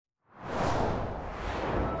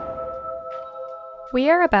We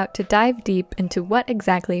are about to dive deep into what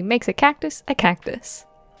exactly makes a cactus a cactus.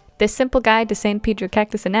 This simple guide to San Pedro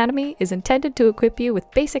Cactus Anatomy is intended to equip you with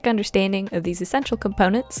basic understanding of these essential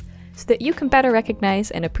components so that you can better recognize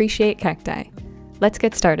and appreciate cacti. Let's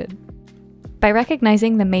get started. By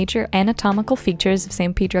recognizing the major anatomical features of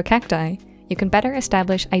San Pedro cacti, you can better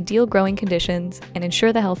establish ideal growing conditions and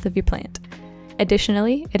ensure the health of your plant.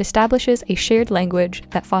 Additionally, it establishes a shared language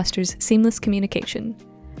that fosters seamless communication.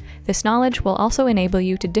 This knowledge will also enable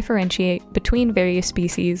you to differentiate between various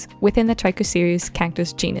species within the Trichoceres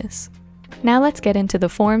cactus genus. Now let's get into the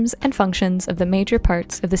forms and functions of the major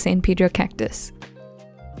parts of the San Pedro cactus.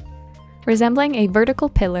 Resembling a vertical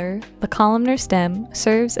pillar, the columnar stem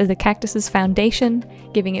serves as the cactus's foundation,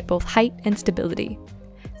 giving it both height and stability.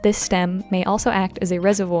 This stem may also act as a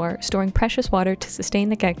reservoir, storing precious water to sustain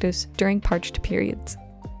the cactus during parched periods.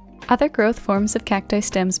 Other growth forms of cacti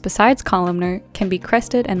stems besides columnar can be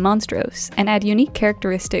crested and monstrose and add unique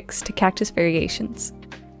characteristics to cactus variations.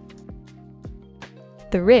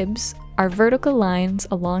 The ribs are vertical lines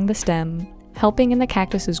along the stem, helping in the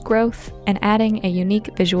cactus's growth and adding a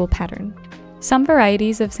unique visual pattern. Some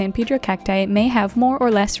varieties of San Pedro cacti may have more or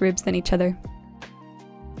less ribs than each other.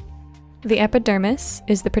 The epidermis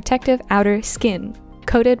is the protective outer skin,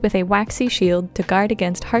 coated with a waxy shield to guard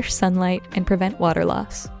against harsh sunlight and prevent water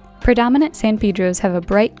loss. Predominant San Pedros have a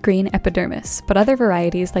bright green epidermis, but other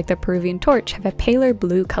varieties like the Peruvian torch have a paler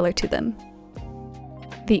blue color to them.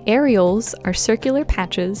 The areoles are circular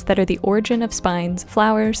patches that are the origin of spines,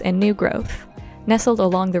 flowers, and new growth. Nestled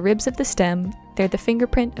along the ribs of the stem, they're the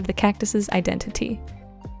fingerprint of the cactus's identity.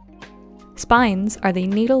 Spines are the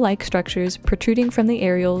needle-like structures protruding from the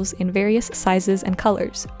areoles in various sizes and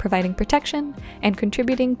colors, providing protection and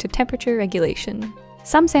contributing to temperature regulation.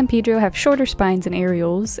 Some San Pedro have shorter spines and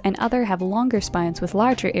areoles, and others have longer spines with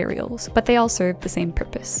larger areoles, but they all serve the same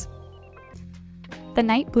purpose. The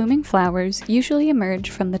night-blooming flowers usually emerge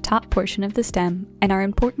from the top portion of the stem and are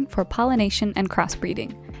important for pollination and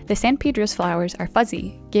crossbreeding. The San Pedro's flowers are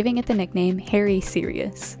fuzzy, giving it the nickname hairy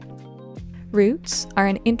cereus. Roots are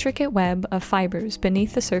an intricate web of fibers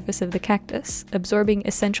beneath the surface of the cactus, absorbing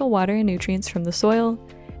essential water and nutrients from the soil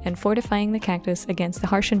and fortifying the cactus against the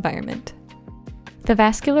harsh environment. The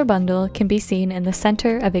vascular bundle can be seen in the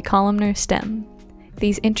center of a columnar stem.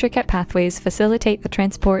 These intricate pathways facilitate the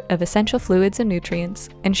transport of essential fluids and nutrients,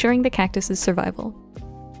 ensuring the cactus's survival.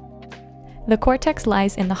 The cortex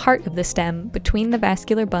lies in the heart of the stem between the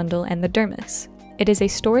vascular bundle and the dermis. It is a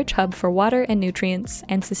storage hub for water and nutrients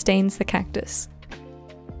and sustains the cactus.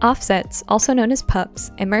 Offsets, also known as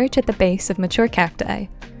pups, emerge at the base of mature cacti.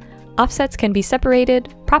 Offsets can be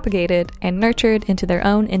separated, propagated, and nurtured into their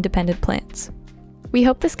own independent plants. We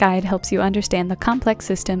hope this guide helps you understand the complex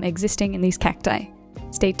system existing in these cacti.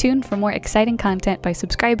 Stay tuned for more exciting content by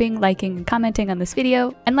subscribing, liking, and commenting on this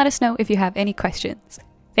video, and let us know if you have any questions.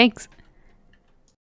 Thanks!